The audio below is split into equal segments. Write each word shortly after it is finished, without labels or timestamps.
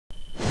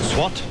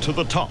SWAT to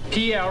the top.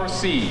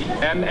 PLC,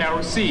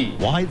 NLC.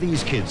 Why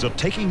these kids are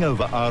taking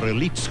over our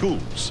elite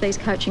schools. These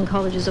coaching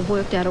colleges have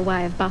worked out a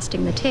way of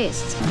busting the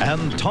tests.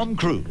 And Tom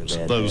Cruise,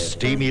 those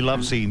steamy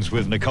love scenes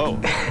with Nicole.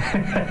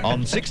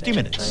 On 60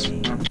 Minutes.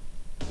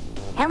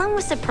 Helen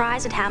was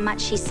surprised at how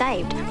much she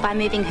saved by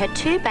moving her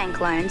 2 bank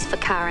loans for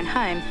car and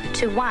home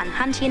to 1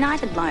 Hunter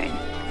United loan.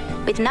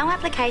 With no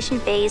application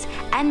fees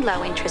and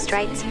low interest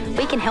rates,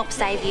 we can help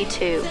save you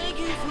too.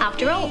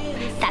 After all,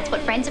 that's what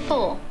friends are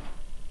for.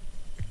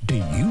 Do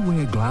you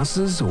wear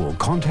glasses or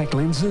contact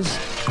lenses?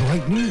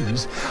 Great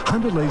news!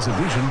 Hunter Laser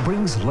Vision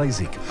brings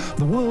LASIK,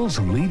 the world's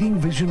leading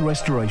vision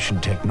restoration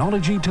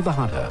technology, to the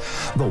Hunter.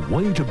 The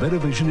way to better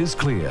vision is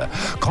clear.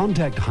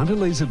 Contact Hunter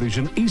Laser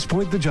Vision, East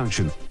Point The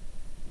Junction.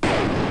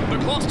 The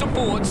Gloucester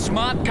Ford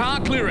Smart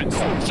Car Clearance.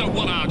 So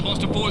what are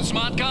Gloucester Ford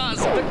Smart Cars?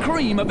 The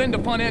cream of end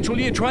of financial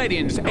year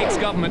trade-ins.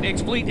 Ex-government,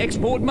 ex-fleet,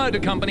 ex-Ford Motor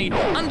Company.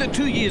 Under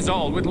 2 years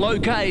old with low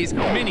Ks.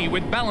 Many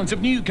with balance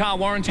of new car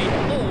warranty.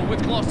 All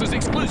with Gloucester's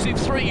exclusive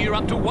 3-year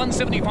up to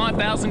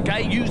 175,000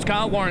 used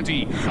car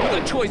warranty.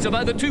 With a choice of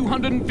over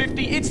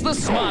 250, it's the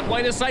smart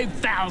way to save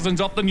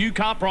thousands off the new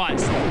car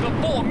price. The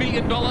 $4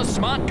 million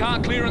Smart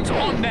Car Clearance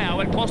on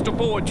now at Gloucester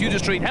Ford, Tudor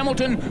Street,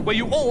 Hamilton, where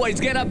you always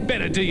get a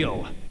better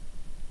deal.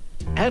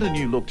 Add a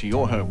new look to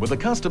your home with a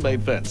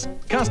custom-made fence.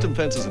 Custom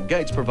fences and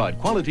gates provide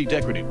quality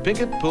decorative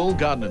picket, pool,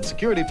 garden and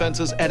security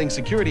fences, adding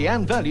security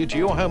and value to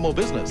your home or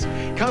business.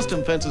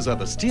 Custom fences are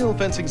the steel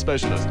fencing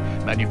specialist,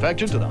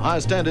 manufactured to the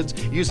highest standards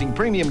using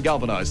premium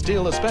galvanized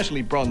steel,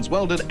 especially bronze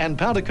welded and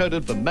powder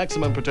coated for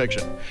maximum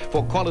protection.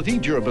 For quality,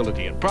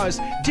 durability and price,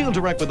 deal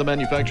direct with the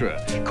manufacturer.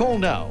 Call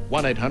now,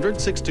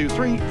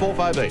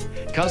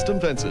 1-800-623-458. Custom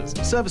Fences,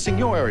 servicing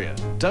your area.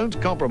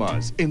 Don't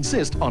compromise.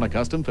 Insist on a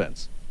custom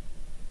fence.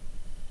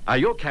 Are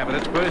your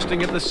cabinets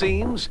bursting at the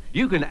seams?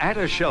 You can add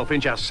a shelf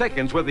in just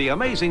seconds with the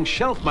amazing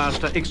Shelf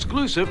Master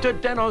exclusive to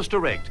Danos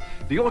Direct.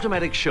 The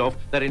automatic shelf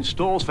that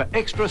installs for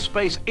extra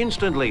space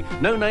instantly.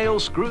 No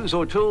nails, screws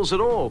or tools at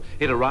all.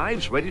 It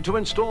arrives ready to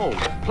install.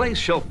 Place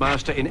Shelf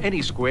Master in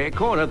any square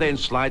corner, then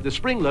slide the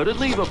spring-loaded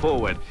lever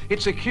forward.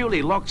 It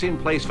securely locks in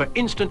place for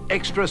instant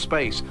extra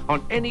space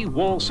on any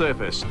wall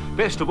surface.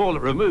 Best of all,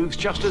 it removes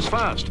just as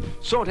fast.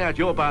 Sort out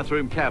your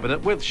bathroom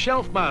cabinet with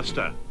Shelf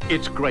Master.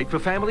 It's great for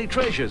family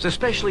treasures,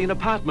 especially in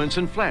apartments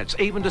and flats,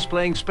 even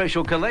displaying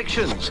special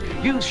collections.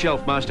 Use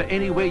Shelf Master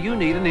anywhere you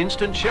need an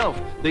instant shelf.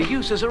 The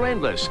uses are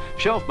endless.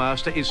 Shelf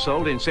Master is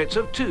sold in sets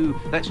of 2.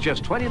 That's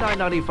just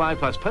 $29.95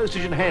 plus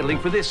postage and handling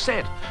for this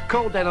set.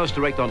 Call Danos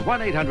Direct on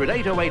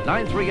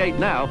 1-800-808-938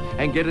 now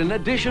and get an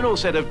additional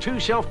set of 2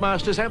 Shelf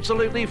Masters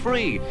absolutely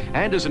free.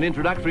 And as an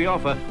introductory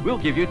offer, we'll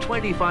give you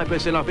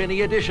 25% off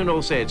any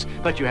additional sets.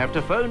 But you have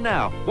to phone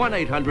now,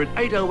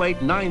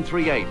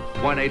 1-800-808-938.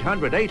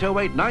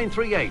 1-800-808-938.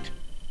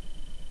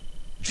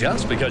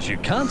 Just because you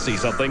can't see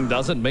something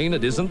doesn't mean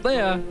it isn't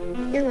there.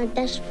 You're my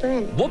best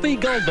friend.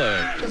 Whoopi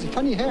Goldberg. She has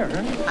funny hair,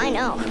 huh? I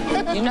know.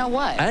 You know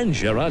what? And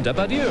Gerard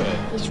Depardieu.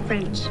 He's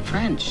French.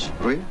 French.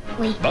 Oui?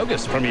 Oui.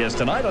 Bogus premieres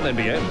tonight on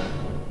NBN.